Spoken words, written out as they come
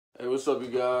Hey, what's up, you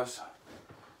guys?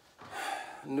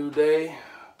 New day,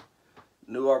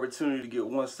 new opportunity to get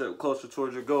one step closer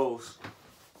towards your goals.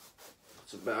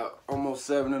 It's about almost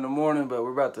 7 in the morning, but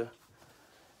we're about to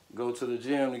go to the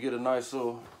gym to get a nice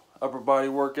little upper body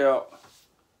workout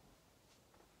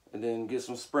and then get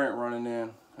some sprint running in.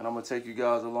 And I'm gonna take you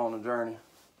guys along the journey.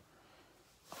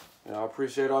 You know, I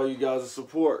appreciate all you guys'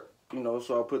 support, you know,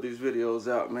 so I put these videos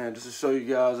out, man, just to show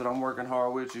you guys that I'm working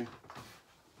hard with you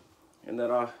and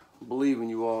that I believe in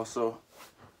you all. So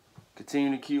continue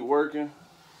to keep working,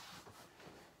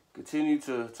 continue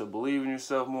to believe in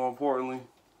yourself, more importantly,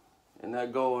 and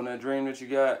that goal and that dream that you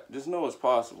got. Just know it's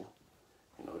possible.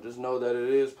 You know, just know that it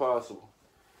is possible.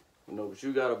 You know, but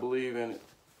you gotta believe in it,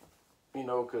 you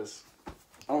know, because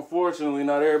unfortunately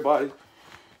not everybody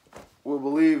will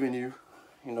believe in you.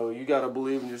 You know, you gotta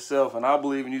believe in yourself, and I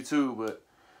believe in you too, but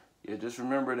yeah, just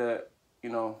remember that, you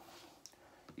know,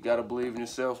 you gotta believe in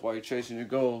yourself while you're chasing your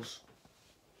goals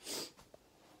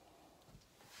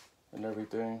and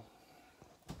everything.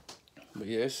 But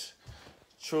yeah, it's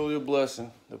truly a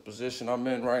blessing, the position I'm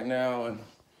in right now, and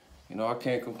you know, I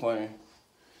can't complain.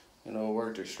 You know, I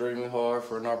worked extremely hard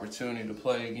for an opportunity to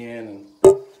play again, and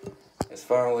it's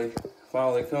finally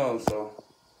come, so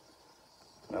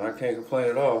man, I can't complain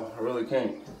at all. I really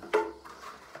can't.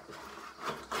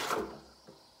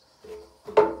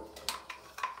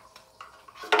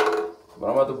 But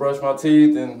I'm about to brush my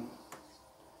teeth and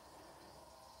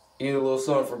eat a little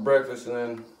something for breakfast and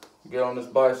then get on this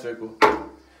bicycle,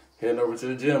 heading over to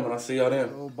the gym, and I'll see y'all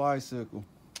then. Little bicycle.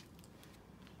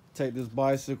 Take this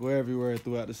bicycle everywhere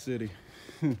throughout the city.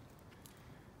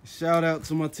 Shout out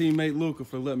to my teammate Luca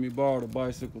for letting me borrow the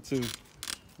bicycle too.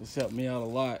 This helped me out a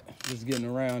lot, just getting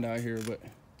around out here. But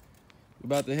we're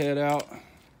about to head out,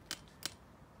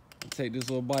 take this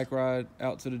little bike ride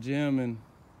out to the gym, and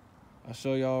I'll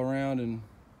show y'all around and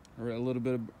a little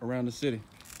bit around the city.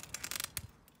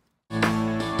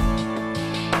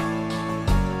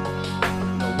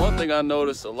 One thing I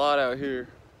noticed a lot out here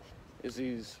is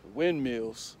these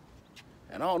windmills.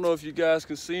 And I don't know if you guys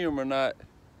can see them or not.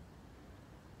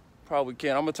 Probably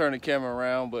can't. I'm gonna turn the camera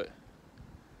around, but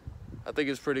I think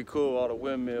it's pretty cool, all the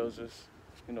windmills just,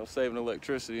 you know, saving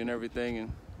electricity and everything,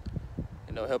 and,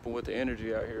 you know, helping with the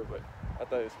energy out here. But I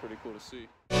thought it was pretty cool to see.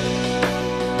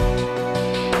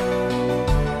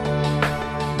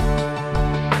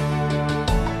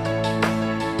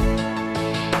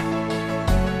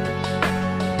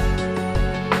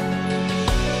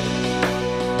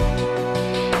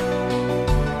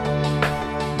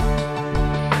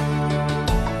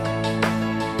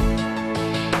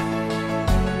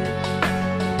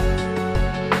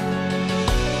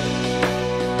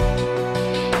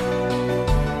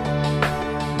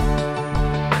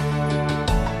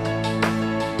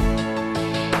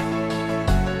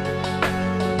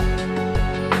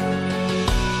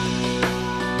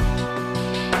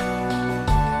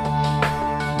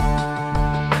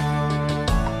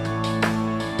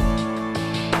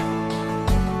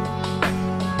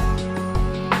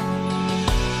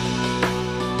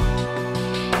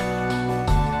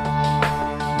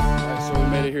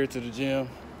 Here to the gym.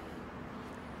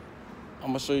 I'm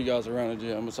gonna show you guys around the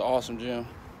gym. It's an awesome gym.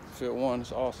 Field 1,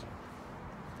 it's awesome.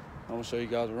 I'm gonna show you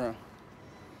guys around.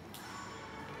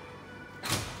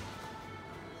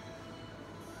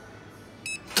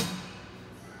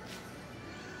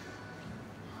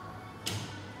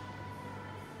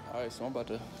 All right, so I'm about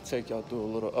to take y'all through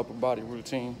a little upper body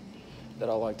routine that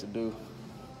I like to do.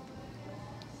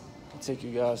 I'll take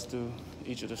you guys through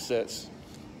each of the sets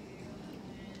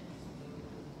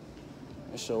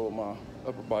and show what my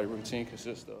upper body routine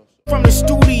consists of. From the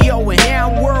studio and now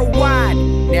I'm worldwide.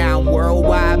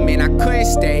 Man, I couldn't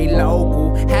stay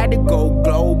local. Had to go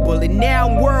global and now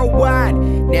I'm worldwide.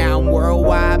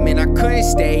 Man, I couldn't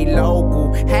stay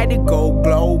local. Had to go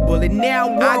global and now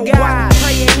I'm worldwide. I got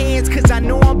praying hands cause I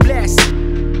know I'm blessed.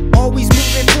 Always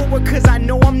moving forward cause I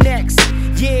know I'm next.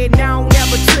 Yeah, now I'm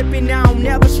never tripping, now I'm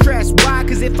never stressed. Why?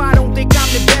 Cause if I don't think I'm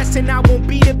the best, then I won't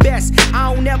be the best.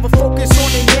 I don't ever focus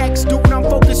on the next dude, I'm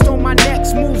focused on my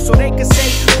next move. So they can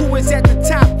say, who is at the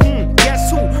top?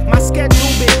 Guess who? My schedule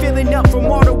been filling up from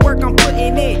all the work I'm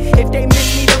putting in. If they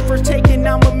miss me the first take, then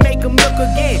I'ma make them look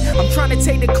again. I'm trying to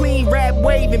take the clean rap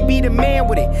wave and be the man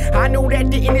with it. I know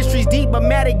that the industry's deep, but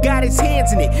Matic got his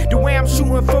hands in it. The way I'm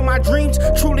shooting for my dreams,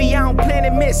 truly I don't plan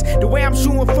to miss. The way I'm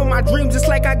shooting for my dreams, it's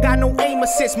like I got no aim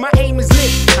assist. My aim is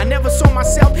lit. I never saw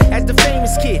myself as the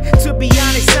famous kid. To be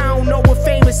honest, I don't know what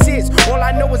famous is. All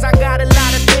I know is I got a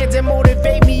lot of fans that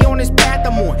motivate me on this path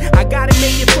I'm on. I gotta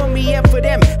make it for me and for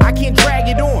them. I can't drag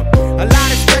it on. A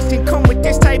lot of stress can come with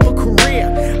this type of career.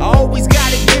 I always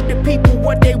gotta give the people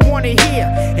what they wanna hear.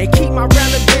 And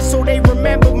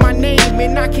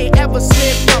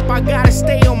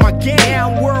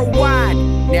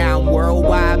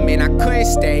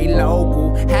stay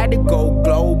local. Had to go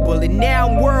global, and now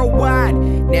I'm worldwide.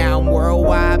 Now I'm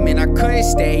worldwide, man, I couldn't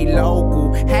stay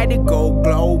local. Had to go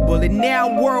global, and now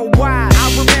I'm worldwide.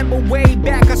 I remember way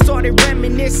back, I started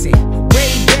reminiscing.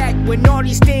 Way back when all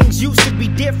these things used to be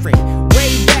different.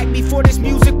 Way back before this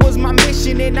music was my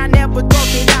mission, and I never thought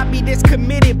that I'd be this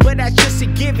committed, but that's just a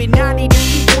given. I needed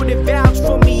people to vouch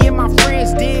for me, and my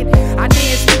friends did. I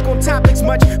didn't speak on topics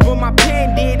much, but my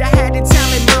pen did. I had the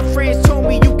talent, my friends told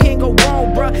me you can't go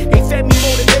wrong, bruh. They fed me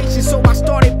motivation, so I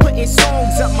started putting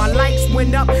songs up. My likes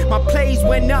went up, my plays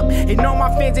went up, and all my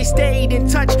fans, they stayed in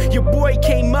touch. Your boy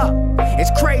came up.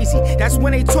 It's crazy, that's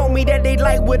when they told me that they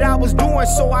liked what I was doing,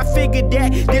 so I figured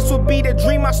that this would be the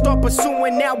dream I start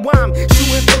pursuing. Now I'm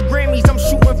shooting for Grammys, I'm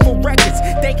shooting for records,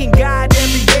 thanking God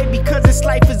every day because this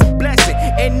life is a blessing.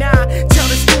 And I tell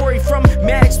the story from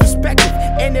Maddox's perspective,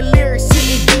 and the lyrics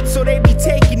sitting deep so they be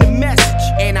taking the message.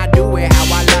 And I do it how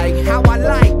I like, how I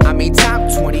like. I mean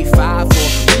top 25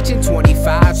 or reaching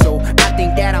 25, so I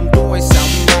think that I'm doing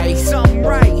something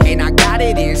right, and I got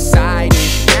it inside,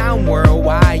 and now I'm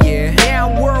worldwide, yeah. Now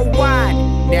I'm worldwide,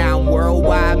 now I'm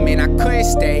worldwide, man, I couldn't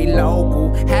stay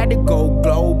local. Had to go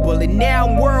global, and now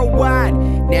I'm worldwide.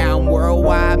 Now I'm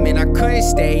worldwide, man, I couldn't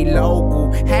stay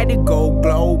local. Had to go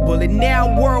global, and now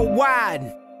I'm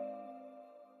worldwide.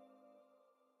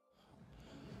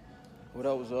 Well,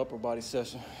 that was the upper body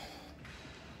session.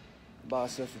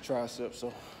 Biceps and triceps,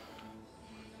 so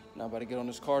now I'm about to get on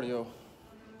this cardio.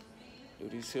 Do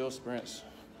these hill sprints.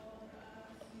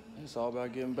 It's all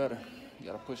about getting better. You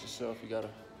gotta push yourself, you gotta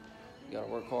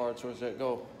work hard towards that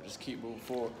goal. Just keep moving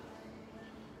forward.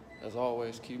 As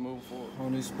always, keep moving forward.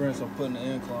 On these sprints, I'm putting the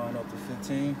incline up to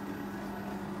 15.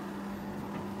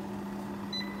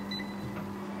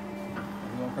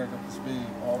 We're gonna crank up the speed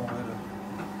all the way to,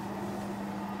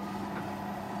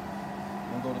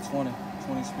 we're gonna go to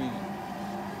 20 speed.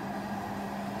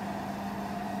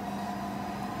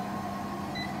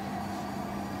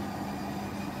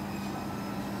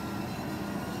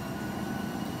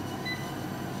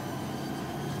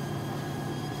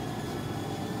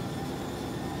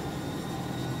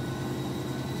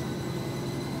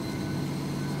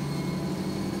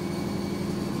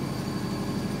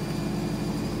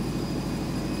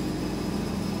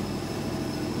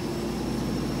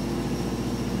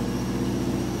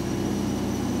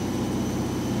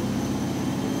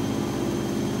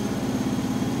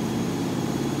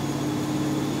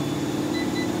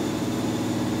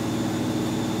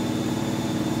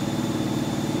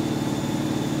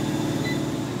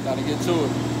 Gotta get to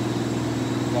it.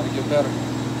 Gotta get better.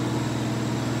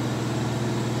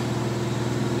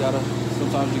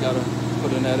 Sometimes you gotta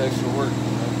put in that extra work.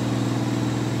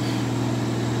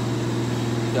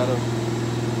 You gotta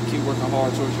keep working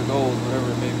hard towards your goals, whatever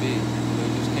it may be. You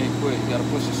just can't quit. You gotta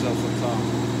push yourself sometimes.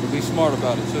 But be smart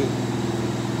about it too.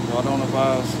 So I don't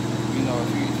advise, if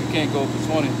you can't go for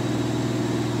 20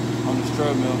 on this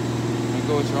treadmill, then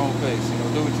go at your own pace.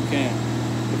 Do what you can.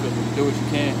 Because when you do what you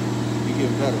can, you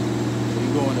get better. So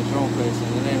you're going at your own pace, and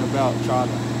it ain't about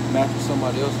trying to match what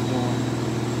somebody else is doing.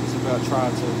 It's about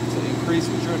trying to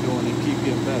increase what you're doing and keep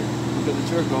getting better. Because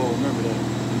it's your goal, remember that.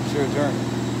 It's your journey.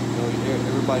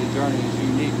 Everybody's journey is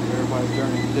unique. Everybody's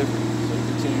journey is different. So you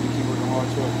continue to keep working hard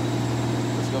towards it.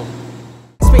 Let's go.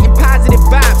 Spitting positive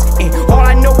vibes, and all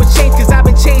I know is change, cause I've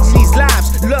been changing these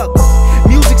lives. Look,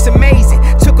 music's amazing.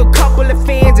 Took a couple of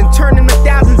fans and turned them to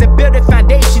thousands and built a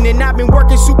foundation. And I've been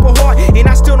working super hard, and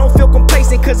I still don't feel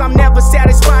complacent, cause I'm never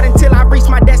satisfied until I reach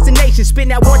my destination.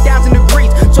 Spin at 1,000 degrees,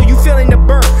 so you feeling the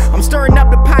burn. I'm stirring up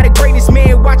the pot of greatness,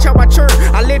 man, watch how I churn.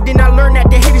 I lived and I learned that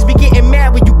the haters be getting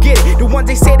mad when you get it. The ones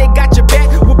they say they got your back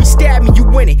will be stabbing you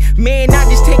win it. Man, I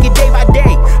just take it day by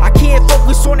day. I can't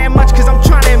focus on that much, cause I'm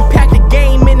trying to impact the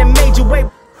game in a major way.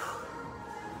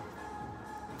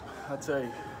 I tell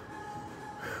you,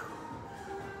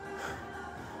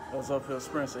 those uphill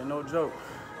sprints ain't no joke.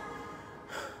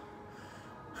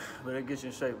 But it gets you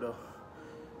in shape though.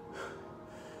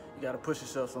 You gotta push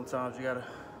yourself sometimes. You gotta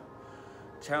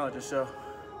challenge yourself.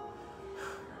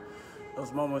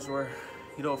 Those moments where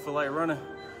you don't feel like running.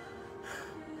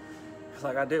 It's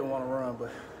like I didn't want to run,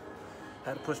 but I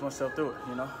had to push myself through it,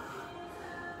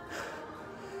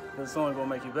 Because it's only gonna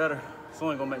make you better. It's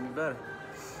only gonna make me better.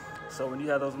 So when you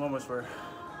have those moments where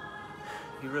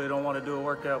you really don't want to do a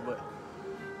workout, but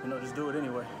just do it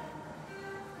anyway.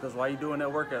 Because while you're doing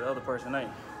that workout, the other person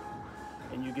ain't.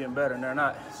 And you're getting better and they're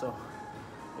not. So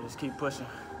you just keep pushing.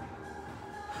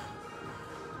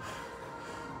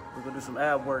 We're gonna do some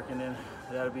ab work and then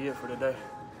that'll be it for today.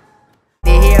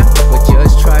 But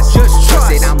just trust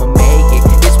that I'ma make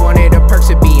it. It's one of the perks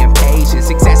of being patient.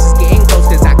 Success is getting close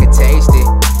cause I can taste it.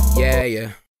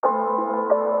 Yeah.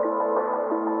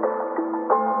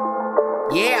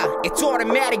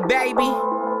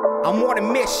 I'm on a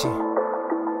mission.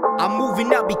 I'm moving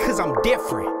up because I'm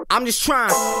different. I'm just trying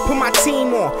to put my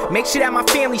team on, make sure that my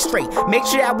family's straight, make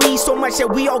sure that we eat so much that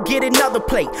we all get another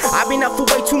plate. I've been up for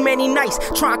way too many nights,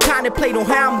 trying to contemplate on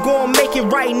how I'm gonna make it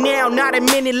right now. Not a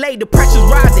minute late, the pressure's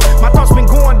rising. My thoughts been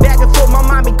going back and forth, my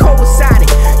mind been coinciding.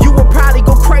 You would probably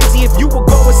go crazy if you would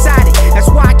go inside it.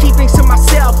 That's why I keep things to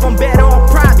myself, I'm better on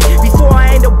private before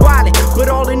I end up wildin'. But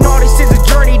all in all, this is a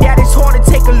journey that is hard to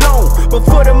take alone. But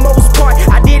for the most part,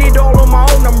 I did it all on my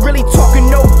own. I'm really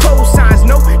talking no cosigns,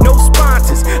 no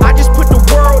sponsors. I just put the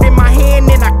world in my hand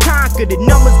and I conquer. The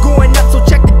numbers going up, so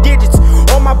check the digits.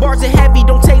 All my bars are heavy,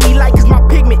 don't take me light cause my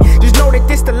pigment. Just know that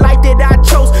this the life that I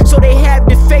chose, so they have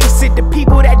to face it. The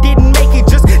people that didn't make it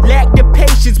just lack the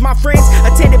patience. My friends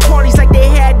attended parties like they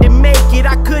had to make it.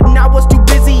 I couldn't, I was too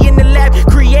busy in the lab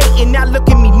creating. Now look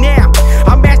at me now,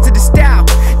 I mastered the style.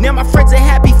 Now my friends are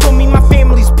happy for me, my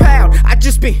family's proud. I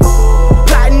just been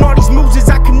plotting all these moves as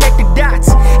I connect the dots.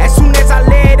 As soon as I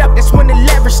lay it up, that's when the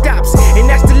leverage stops. And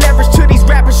that's the leverage to these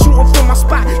rappers shooting from my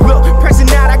spot. Look, pressing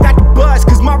out, I got the buzz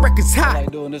cause my record's hot. I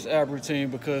like doing this ab routine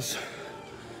because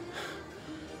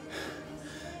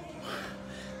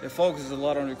it focuses a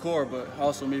lot on your core, but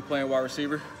also me playing wide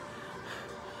receiver.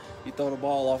 You throw the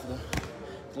ball off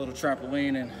the little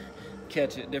trampoline and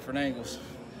catch it at different angles.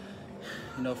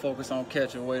 You know, focus on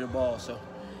catching, weight the ball. So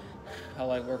I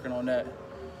like working on that.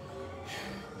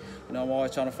 You know, I'm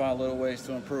always trying to find little ways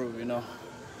to improve, you know.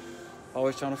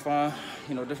 Always trying to find,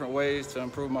 you know, different ways to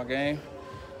improve my game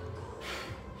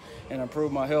and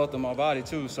improve my health and my body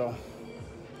too. So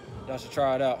y'all should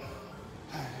try it out.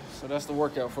 So that's the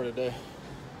workout for today.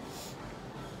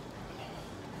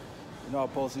 You know, I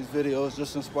post these videos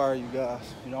just to inspire you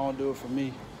guys. You know, I don't do it for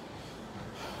me.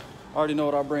 I already know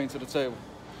what I bring to the table.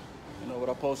 You know, when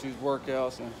I post these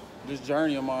workouts and this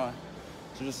journey of mine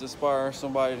to just inspire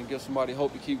somebody and give somebody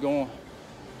hope to keep going,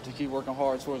 to keep working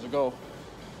hard towards a goal.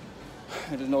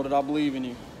 And just know that I believe in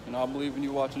you. You know, I believe in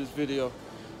you watching this video.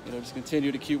 You know, just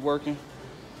continue to keep working,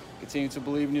 continue to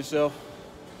believe in yourself.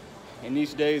 And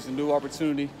each day is a new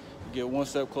opportunity to get one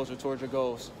step closer towards your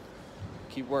goals.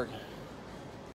 Keep working.